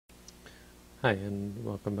Hi, and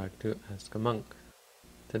welcome back to Ask a Monk.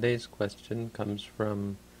 Today's question comes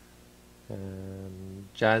from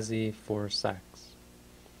Jazzy for Sax.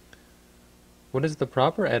 What is the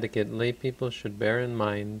proper etiquette lay people should bear in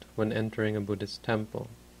mind when entering a Buddhist temple?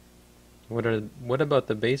 What about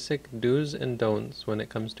the basic do's and don'ts when it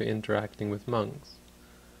comes to interacting with monks?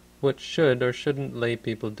 What should or shouldn't lay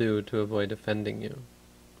people do to avoid offending you?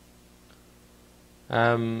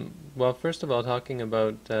 Well, first of all, talking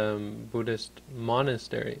about Buddhist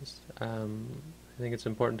monasteries, I think it's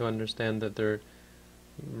important to understand that the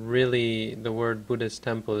word Buddhist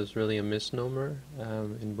temple is really a misnomer.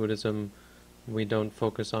 In Buddhism, we don't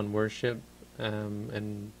focus on worship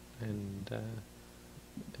and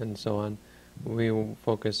and so on. We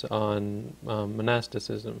focus on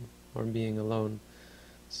monasticism or being alone.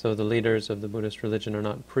 So the leaders of the Buddhist religion are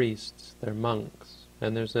not priests; they're monks.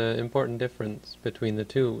 And there's an important difference between the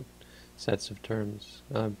two sets of terms.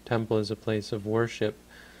 Temple is a place of worship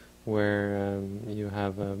where you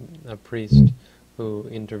have a priest who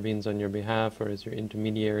intervenes on your behalf or is your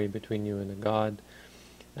intermediary between you and a god.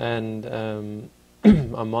 And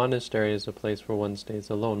a monastery is a place where one stays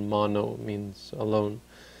alone. Mono means alone.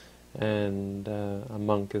 And a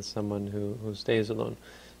monk is someone who stays alone.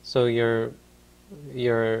 So your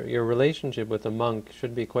relationship with a monk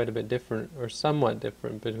should be quite a bit different, or somewhat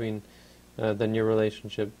different, than your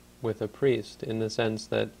relationship with a priest, in the sense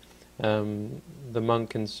that the monk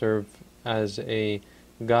can serve as a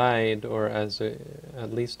guide or as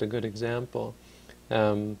at least a good example,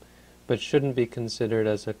 but shouldn't be considered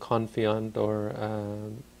as a confidant or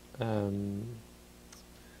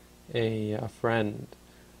a friend.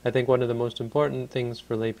 I think one of the most important things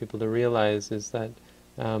for lay people to realize is that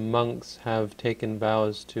monks have taken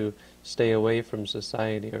vows to stay away from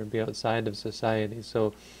society or be outside of society.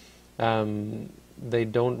 So they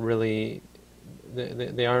don't really,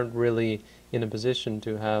 they aren't really in a position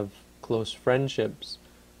to have close friendships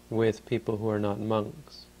with people who are not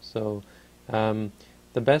monks. So the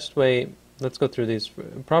best way, let's go through these.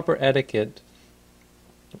 Proper etiquette.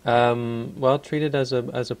 Well, treat it as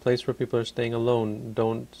a place where people are staying alone.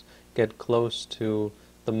 Don't get close to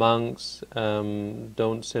the monks.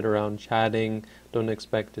 Don't sit around chatting. Don't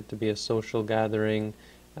expect it to be a social gathering.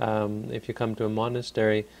 If you come to a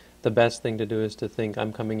monastery, the best thing to do is to think,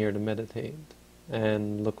 I'm coming here to meditate,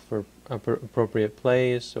 and look for an appropriate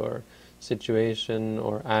place or situation,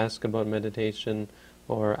 or ask about meditation,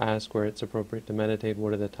 or ask where it's appropriate to meditate,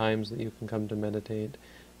 what are the times that you can come to meditate,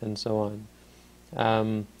 and so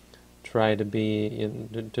on. Try to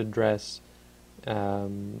to dress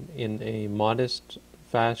in a modest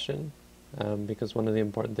fashion, because one of the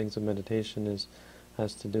important things of meditation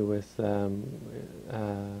has to do with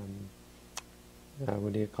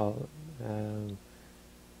what do you call it?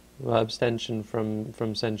 Well, abstention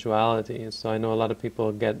from sensuality. So I know a lot of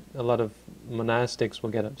monastics will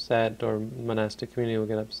get upset, or monastic community will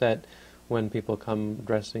get upset when people come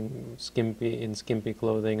dressing skimpy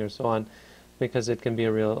clothing or so on, because it can be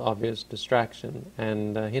a real obvious distraction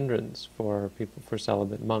and a hindrance for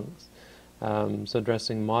celibate monks. So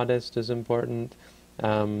dressing modest is important,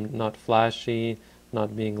 not flashy,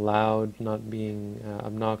 not being loud, not being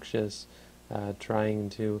obnoxious, trying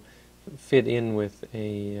to fit in with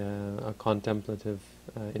a contemplative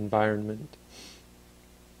environment.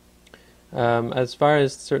 As far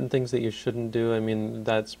as certain things that you shouldn't do, I mean,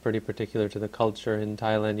 that's pretty particular to the culture. In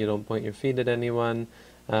Thailand, you don't point your feet at anyone.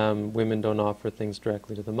 Women don't offer things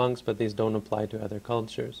directly to the monks, but these don't apply to other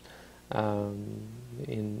cultures. For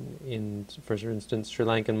instance, Sri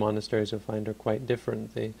Lankan monasteries, you'll find, are quite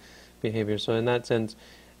different, the behavior. So in that sense,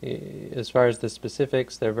 as far as the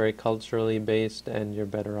specifics, they're very culturally based, and you're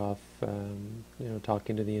better off,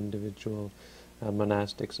 talking to the individual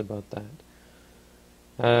monastics about that.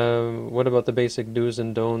 What about the basic do's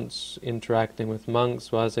and don'ts interacting with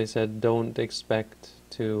monks? Well, as I said, you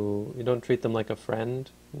don't treat them like a friend.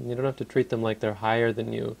 You don't have to treat them like they're higher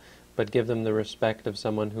than you, but give them the respect of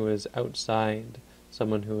someone who is outside,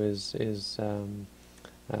 someone who is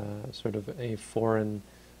sort of a foreign,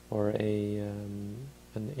 or an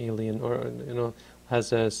alien, or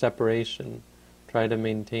has a separation. Try to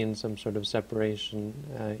maintain some sort of separation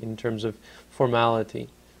in terms of formality.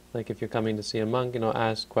 Like if you're coming to see a monk,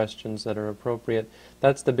 ask questions that are appropriate.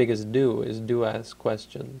 That's the biggest do ask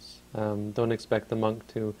questions. Don't expect the monk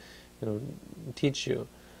to, teach you.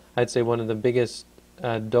 I'd say one of the biggest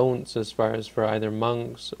don'ts, as far as for either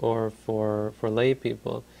monks or for lay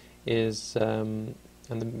people, is, one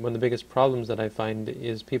of the biggest problems that I find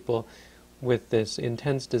is people with this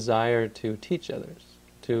intense desire to teach others,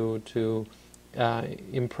 to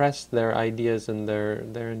impress their ideas and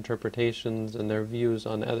their interpretations and their views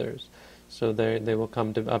on others. So they will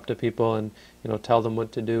come up to people and tell them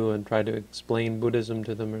what to do and try to explain Buddhism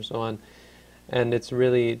to them or so on. And it's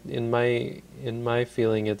really, in my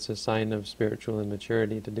feeling, it's a sign of spiritual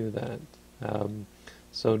immaturity to do that.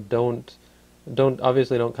 So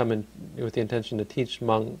obviously don't come in with the intention to teach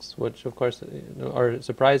monks, which of course or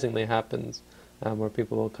surprisingly happens, where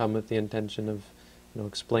people will come with the intention of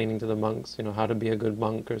explaining to the monks how to be a good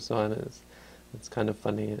monk or so on. It's kind of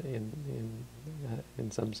funny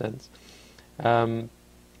in some sense.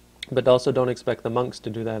 But also don't expect the monks to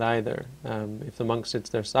do that either. If the monk sits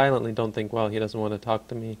there silently, don't think, well, he doesn't want to talk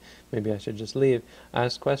to me, maybe I should just leave.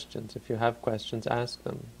 Ask questions. If you have questions, ask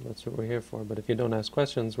them. That's what we're here for. But if you don't ask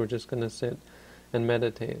questions, we're just going to sit and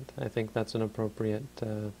meditate. I think that's an appropriate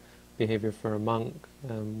behavior for a monk.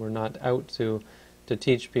 We're not out to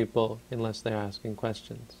teach people unless they're asking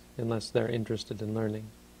questions, unless they're interested in learning.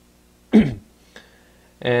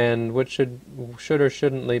 And what should or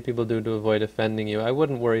shouldn't lay people do to avoid offending you? I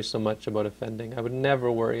wouldn't worry so much about offending. I would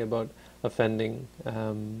never worry about offending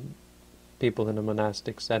people in a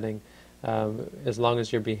monastic setting. As long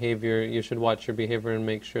as your behavior, you should watch your behavior and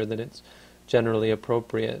make sure that it's generally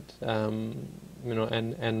appropriate,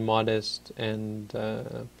 and modest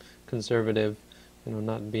and conservative.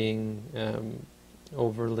 Not being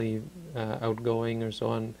overly outgoing or so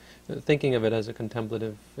on. Thinking of it as a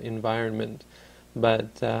contemplative environment.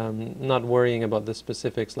 But not worrying about the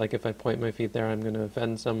specifics, like if I point my feet there, I'm going to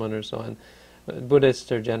offend someone or so on.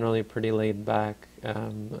 Buddhists are generally pretty laid back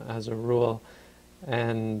as a rule,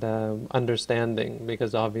 and understanding,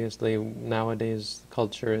 because obviously nowadays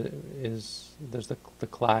culture there's the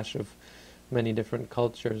clash of many different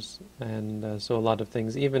cultures, and so a lot of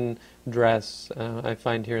things, even dress, I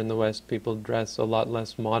find here in the West people dress a lot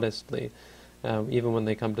less modestly. Even when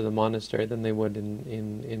they come to the monastery than they would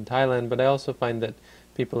in Thailand. But I also find that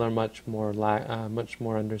people are much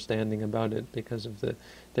more understanding about it because of the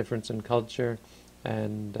difference in culture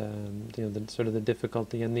and the sort of the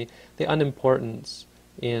difficulty and the unimportance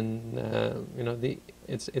in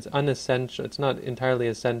it's unessential. It's not entirely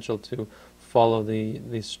essential to follow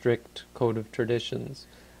the strict code of traditions,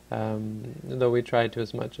 though we try to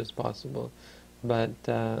as much as possible. But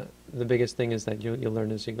the biggest thing is that you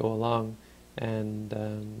learn as you go along. And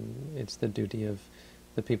it's the duty of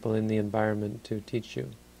the people in the environment to teach you.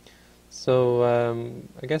 So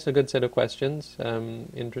I guess a good set of questions,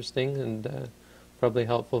 interesting and probably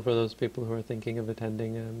helpful for those people who are thinking of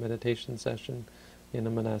attending a meditation session in a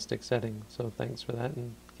monastic setting. So thanks for that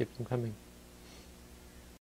and keep them coming.